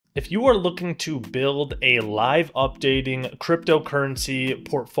If you are looking to build a live updating cryptocurrency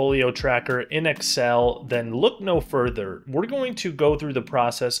portfolio tracker in Excel, then look no further. We're going to go through the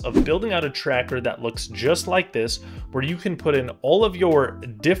process of building out a tracker that looks just like this, where you can put in all of your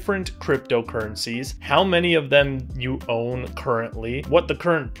different cryptocurrencies, how many of them you own currently, what the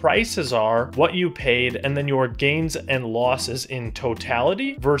current prices are, what you paid, and then your gains and losses in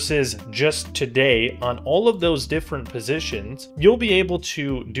totality versus just today on all of those different positions. You'll be able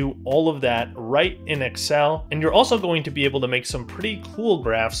to do all of that right in Excel, and you're also going to be able to make some pretty cool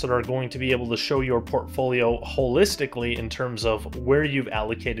graphs that are going to be able to show your portfolio holistically in terms of where you've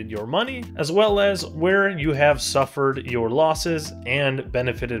allocated your money, as well as where you have suffered your losses and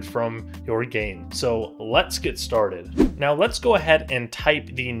benefited from your gain. So let's get started. Now let's go ahead and type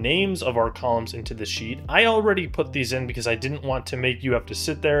the names of our columns into the sheet. I already put these in because I didn't want to make you have to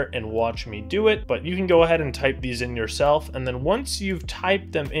sit there and watch me do it, but you can go ahead and type these in yourself, and then once you've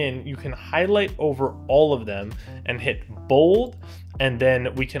typed them in, you can highlight over all of them and hit bold, and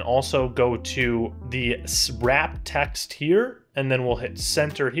then we can also go to the wrap text here, and then we'll hit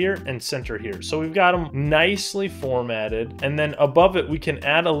center here and center here. So we've got them nicely formatted, and then above it we can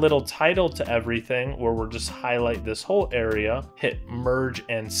add a little title to everything where we'll just highlight this whole area, hit merge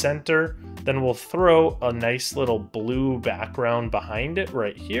and center, then we'll throw a nice little blue background behind it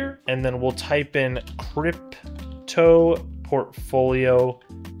right here, and then we'll type in crypto portfolio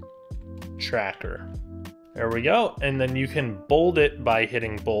tracker. There we go, and then you can bold it by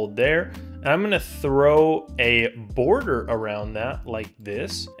hitting bold there. And I'm going to throw a border around that like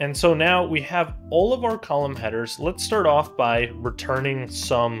this. And so now we have all of our column headers. Let's start off by returning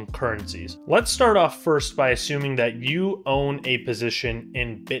some currencies. Let's start off first by assuming that you own a position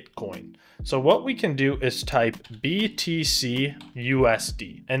in Bitcoin. So what we can do is type BTC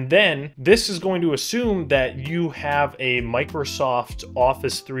USD. And then this is going to assume that you have a Microsoft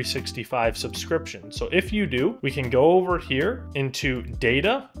Office 365 subscription. So if you do, we can go over here into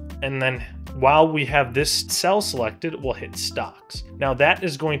data, and then while we have this cell selected, we'll hit stocks. Now that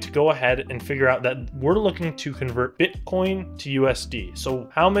is going to go ahead and figure out that we're looking to convert Bitcoin to USD. So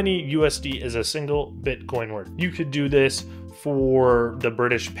how many USD is a single Bitcoin worth? You could do this for the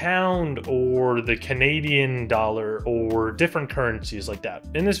British pound or the Canadian dollar or different currencies like that.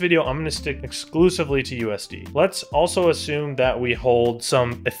 In this video, I'm going to stick exclusively to USD. Let's also assume that we hold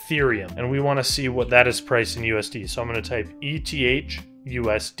some Ethereum and we want to see what that is priced in USD. So I'm going to type ETH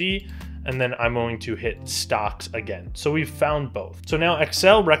USD, and then I'm going to hit stocks again. So we've found both. So now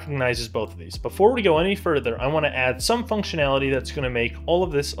Excel recognizes both of these. Before we go any further, I want to add some functionality that's going to make all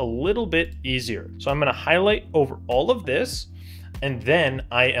of this a little bit easier. So I'm going to highlight over all of this, and then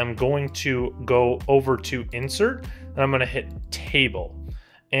I am going to go over to insert, and I'm going to hit table.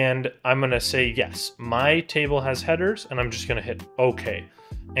 And I'm going to say, yes, my table has headers, and I'm just going to hit OK.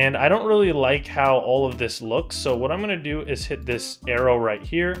 And I don't really like how all of this looks. So what I'm going to do is hit this arrow right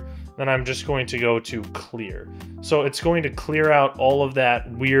here. Then I'm just going to go to clear. So it's going to clear out all of that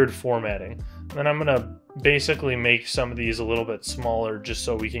weird formatting. Then I'm going to basically make some of these a little bit smaller just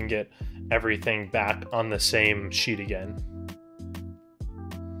so we can get everything back on the same sheet again.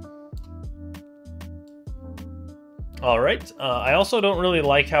 All right, I also don't really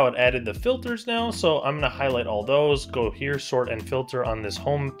like how it added the filters now, so I'm gonna highlight all those, go here, sort and filter on this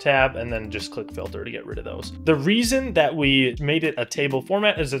home tab, and then just click filter to get rid of those. The reason that we made it a table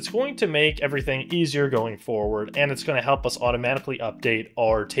format is it's going to make everything easier going forward, and it's gonna help us automatically update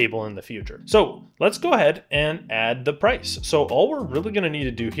our table in the future. So let's go ahead and add the price. So all we're really gonna need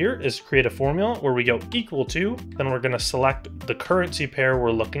to do here is create a formula where we go equal to, then we're gonna select the currency pair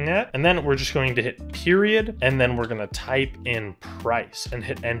we're looking at, and then we're just going to hit period, and then we're gonna type in price and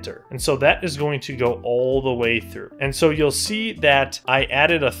hit enter. And so that is going to go all the way through. And so you'll see that I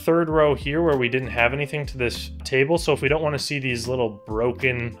added a third row here where we didn't have anything to this table. So if we don't want to see these little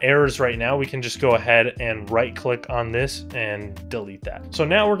broken errors right now, we can just go ahead and right click on this and delete that. So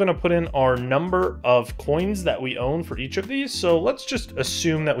now we're going to put in our number of coins that we own for each of these. So let's just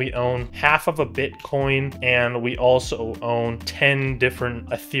assume that we own half of a Bitcoin and we also own 10 different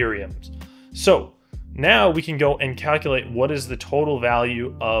Ethereums. So now we can go and calculate what is the total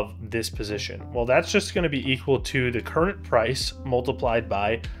value of this position. Well, that's just going to be equal to the current price multiplied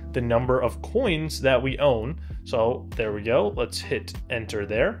by the number of coins that we own. So there we go. Let's hit enter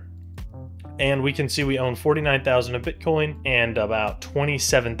there. and we can see we own 49,000 of Bitcoin and about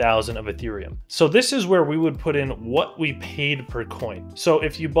 27,000 of Ethereum. So this is where we would put in what we paid per coin. So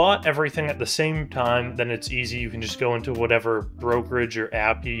if you bought everything at the same time, then it's easy. You can just go into whatever brokerage or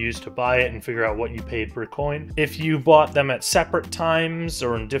app you use to buy it and figure out what you paid per coin. If you bought them at separate times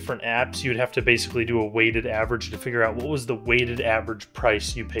or in different apps, you'd have to basically do a weighted average to figure out what was the weighted average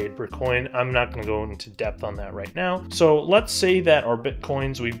price you paid per coin. I'm not going to go into depth on that right now. So let's say that our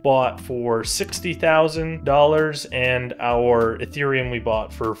Bitcoins we bought for $60,000 and our Ethereum we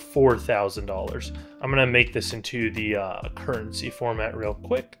bought for $4,000. I'm going to make this into the currency format real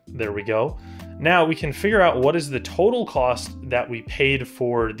quick. There we go. Now we can figure out what is the total cost that we paid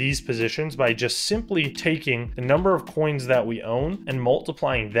for these positions by just simply taking the number of coins that we own and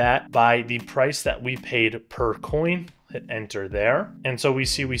multiplying that by the price that we paid per coin. Hit enter there. And so we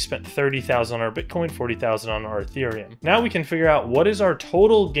see we spent 30,000 on our Bitcoin, 40,000 on our Ethereum. Now we can figure out what is our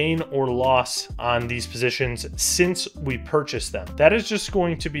total gain or loss on these positions since we purchased them. That is just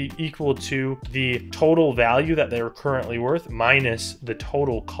going to be equal to the total value that they're currently worth minus the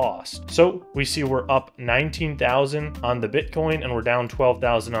total cost. So we see we're up 19,000 on the Bitcoin and we're down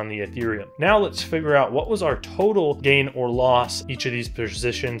 12,000 on the Ethereum. Now let's figure out what was our total gain or loss each of these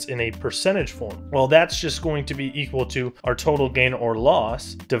positions in a percentage form. Well, that's just going to be equal to our total gain or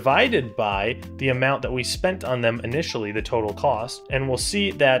loss divided by the amount that we spent on them initially, the total cost. And we'll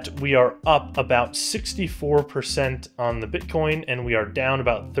see that we are up about 64% on the Bitcoin and we are down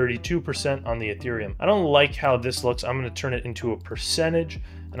about 32% on the Ethereum. I don't like how this looks. I'm going to turn it into a percentage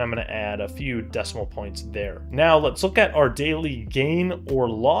and I'm going to add a few decimal points there. Now let's look at our daily gain or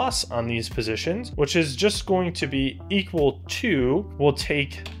loss on these positions, which is just going to be equal to, we'll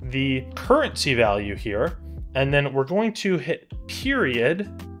take the currency value here, and then we're going to hit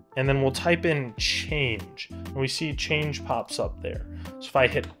period, and then we'll type in change. And we see change pops up there. So if I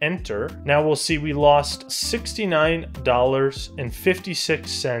hit enter, now we'll see we lost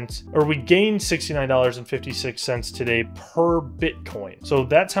 $69.56, or we gained $69.56 today per Bitcoin. So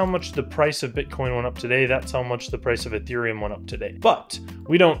that's how much the price of Bitcoin went up today. That's how much the price of Ethereum went up today. But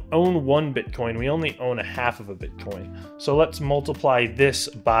we don't own one Bitcoin. We only own a half of a Bitcoin. So let's multiply this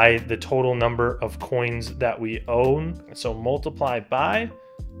by the total number of coins that we own. So multiply by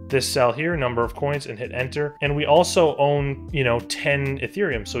this cell here, number of coins, and hit enter. And we also own, 10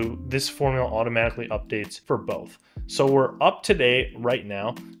 Ethereum. So this formula automatically updates for both. So we're up to date right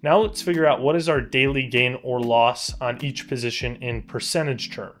now. Now let's figure out what is our daily gain or loss on each position in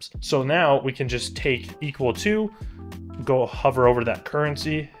percentage terms. So now we can just take equal to, go hover over that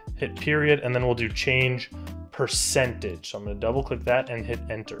currency, hit period, and then we'll do change percentage. So I'm going to double click that and hit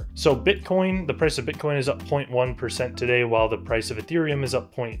enter. So Bitcoin, the price of Bitcoin is up 0.1% today, while the price of Ethereum is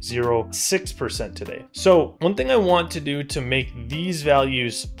up 0.06% today. So one thing I want to do to make these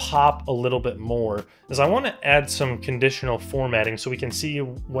values pop a little bit more is I want to add some conditional formatting so we can see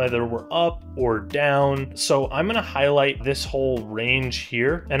whether we're up or down. So I'm going to highlight this whole range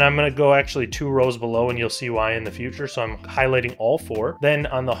here, and I'm going to go actually 2 rows below, and you'll see why in the future. So I'm highlighting all 4. Then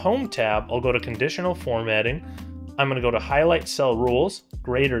on the home tab, I'll go to conditional formatting. I'm going to go to highlight cell rules,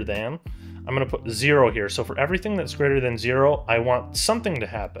 greater than. I'm going to put 0 here. So for everything that's greater than 0, I want something to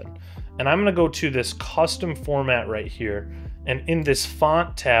happen. And I'm going to go to this custom format right here. And in this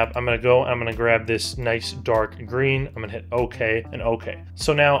font tab, I'm going to grab this nice dark green. I'm going to hit OK and OK.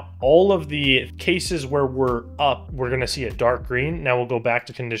 So now all of the cases where we're up, we're going to see a dark green. Now we'll go back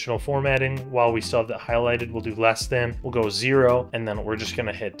to conditional formatting. While we still have that highlighted, we'll do less than, we'll go 0. And then we're just going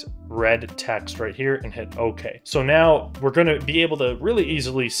to hit red text right here and hit OK. So now we're going to be able to really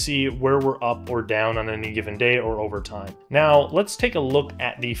easily see where we're up or down on any given day or over time. Now let's take a look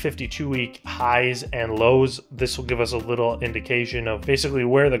at the 52-week highs and lows. This will give us a little indication of basically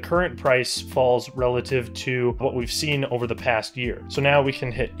where the current price falls relative to what we've seen over the past year. So now we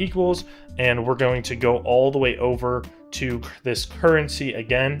can hit equals, and we're going to go all the way over to this currency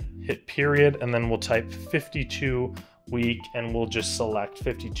again, hit period, and then we'll type 52 week, and we'll just select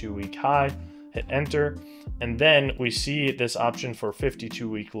 52 week high, hit enter, and then we see this option for 52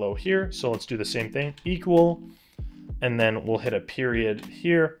 week low here. So let's do the same thing, equal, and then we'll hit a period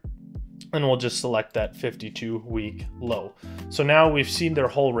here, and we'll just select that 52-week low. So now we've seen their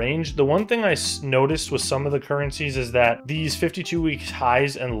whole range. The one thing I noticed with some of the currencies is that these 52-week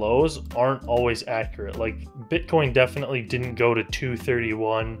highs and lows aren't always accurate. Like Bitcoin definitely didn't go to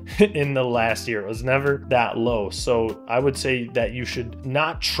 231 in the last year. It was never that low. So I would say that you should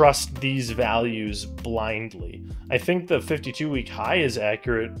not trust these values blindly. I think the 52-week high is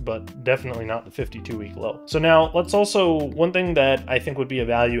accurate, but definitely not the 52-week low. So now let's also, one thing that I think would be a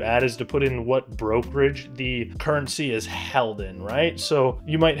value add is to put in what brokerage the currency is held in, right? So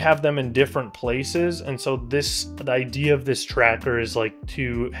you might have them in different places. And so the idea of this tracker is like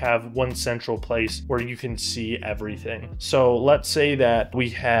to have one central place where you can see everything. So let's say that we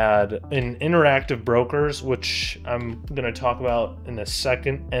had an interactive brokers, which I'm going to talk about in a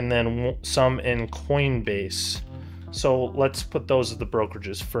second, and then some in Coinbase. So let's put those as the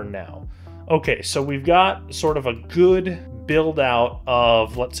brokerages for now. Okay, so we've got sort of a good build out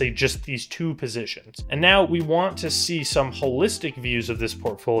of, let's say, just these two positions. And now we want to see some holistic views of this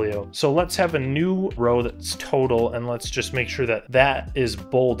portfolio. So let's have a new row that's total, and let's just make sure that that is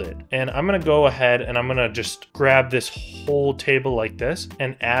bolded. And I'm going to go ahead and I'm going to just grab this whole table like this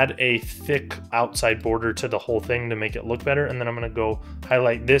and add a thick outside border to the whole thing to make it look better. And then I'm going to go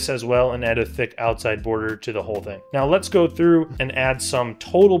highlight this as well and add a thick outside border to the whole thing. Now let's go through and add some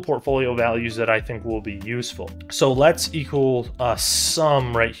total portfolio values that I think will be useful. So let's equal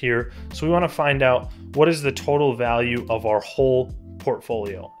sum right here. So we want to find out what is the total value of our whole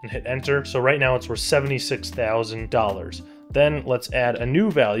portfolio and hit enter. So right now it's worth $76,000. Then let's add a new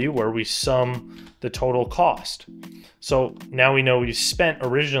value where we sum the total cost. So now we know we spent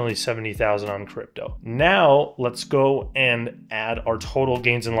originally $70,000 on crypto. Now let's go and add our total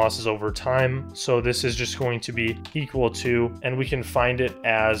gains and losses over time. So this is just going to be equal to, and we can find it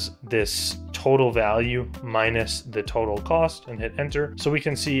as this total value minus the total cost and hit enter. So we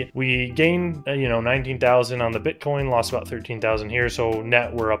can see we gained 19,000 on the Bitcoin, lost about 13,000 here. So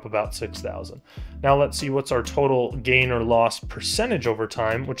net we're up about 6,000. Now let's see what's our total gain or loss percentage over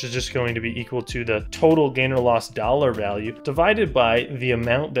time, which is just going to be equal to the total gain or loss dollar value divided by the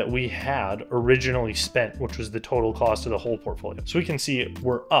amount that we had originally spent, which was the total cost of the whole portfolio. So we can see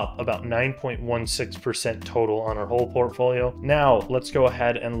we're up about 9.16% total on our whole portfolio. Now let's go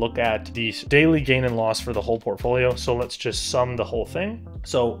ahead and look at the daily gain and loss for the whole portfolio. So let's just sum the whole thing.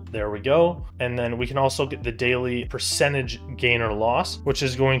 So there we go. And then we can also get the daily percentage gain or loss, which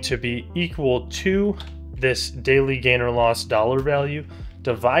is going to be equal to this daily gain or loss dollar value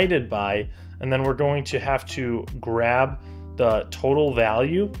divided by, and then we're going to have to grab the total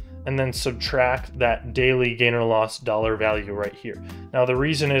value and then subtract that daily gain or loss dollar value right here. Now the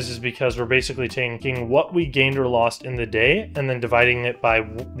reason is because we're basically taking what we gained or lost in the day and then dividing it by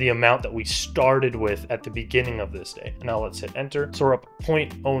the amount that we started with at the beginning of this day. And now let's hit enter. So we're up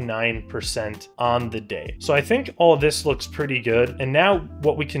 0.09% on the day. So I think all this looks pretty good. And now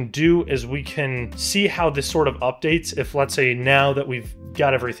what we can do is we can see how this sort of updates. If let's say now that we've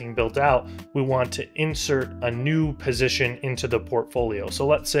got everything built out, we want to insert a new position into the portfolio. So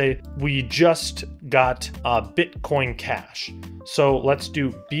let's say we just got Bitcoin Cash. So let's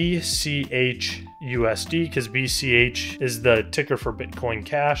do BCH USD because BCH is the ticker for Bitcoin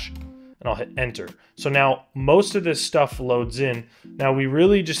Cash, and I'll hit enter. So now most of this stuff loads in. Now we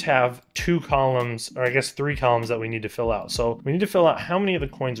really just have two columns, or I guess three columns that we need to fill out. So we need to fill out how many of the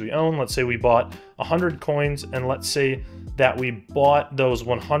coins we own. Let's say we bought 100 coins, and let's say that we bought those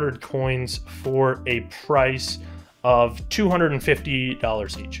 100 coins for a price of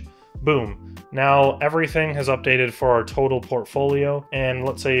 $250 each. Boom. Now everything has updated for our total portfolio. And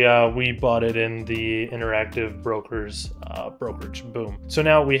let's say we bought it in the interactive brokers brokerage. Boom. So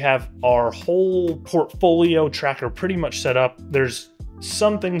now we have our whole portfolio tracker pretty much set up. There's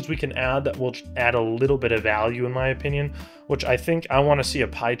some things we can add that will add a little bit of value in my opinion, which I think I want to see a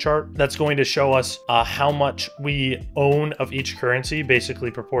pie chart that's going to show us how much we own of each currency,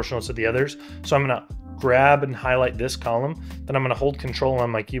 basically proportional to the others. So I'm going to grab and highlight this column. Then I'm going to hold control on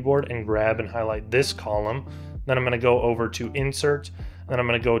my keyboard and grab and highlight this column. Then I'm going to go over to insert. Then I'm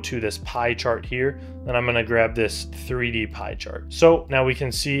going to go to this pie chart here. Then I'm going to grab this 3D pie chart. So now we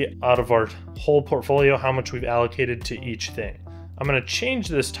can see out of our whole portfolio how much we've allocated to each thing. I'm going to change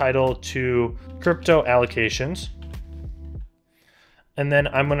this title to crypto allocations. And then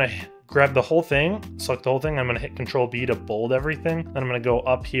I'm going to grab the whole thing, select the whole thing. I'm going to hit Control B to bold everything. Then I'm going to go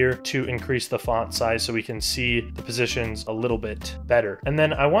up here to increase the font size so we can see the positions a little bit better. And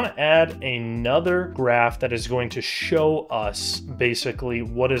then I want to add another graph that is going to show us basically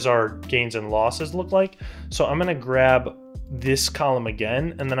what does our gains and losses look like. So I'm going to grab this column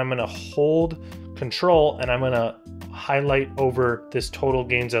again, and then I'm going to hold Control and I'm going to highlight over this total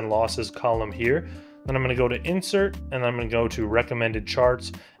gains and losses column here. Then I'm going to go to insert and I'm going to go to recommended charts,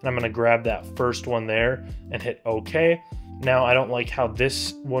 and I'm going to grab that first one there and hit OK. Now I don't like how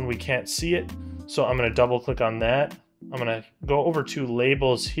this one we can't see it, so I'm going to double click on that. I'm going to go over to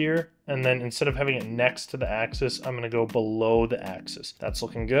labels here And then instead of having it next to the axis, I'm going to go below the axis. That's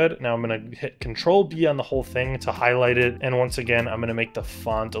looking good. Now I'm going to hit Control B on the whole thing to highlight it. And once again, I'm going to make the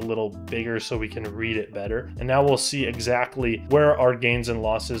font a little bigger so we can read it better. And now we'll see exactly where our gains and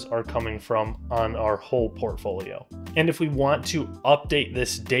losses are coming from on our whole portfolio. And if we want to update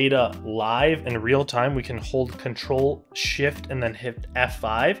this data live in real time, we can hold Control Shift and then hit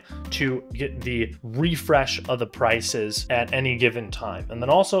F5 to get the refresh of the prices at any given time. And then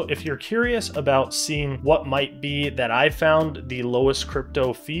also, if you're curious about seeing what might be that I found the lowest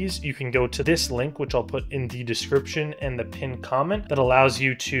crypto fees, you can go to this link, which I'll put in the description and the pinned comment, that allows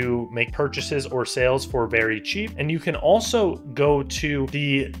you to make purchases or sales for very cheap. And you can also go to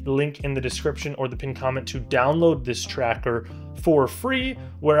the link in the description or the pinned comment to download this tracker for free,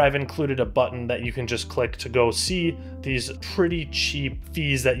 where I've included a button that you can just click to go see these pretty cheap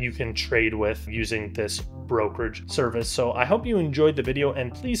fees that you can trade with using this brokerage service. So I hope you enjoyed the video,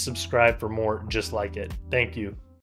 and please subscribe for more just like it. Thank you.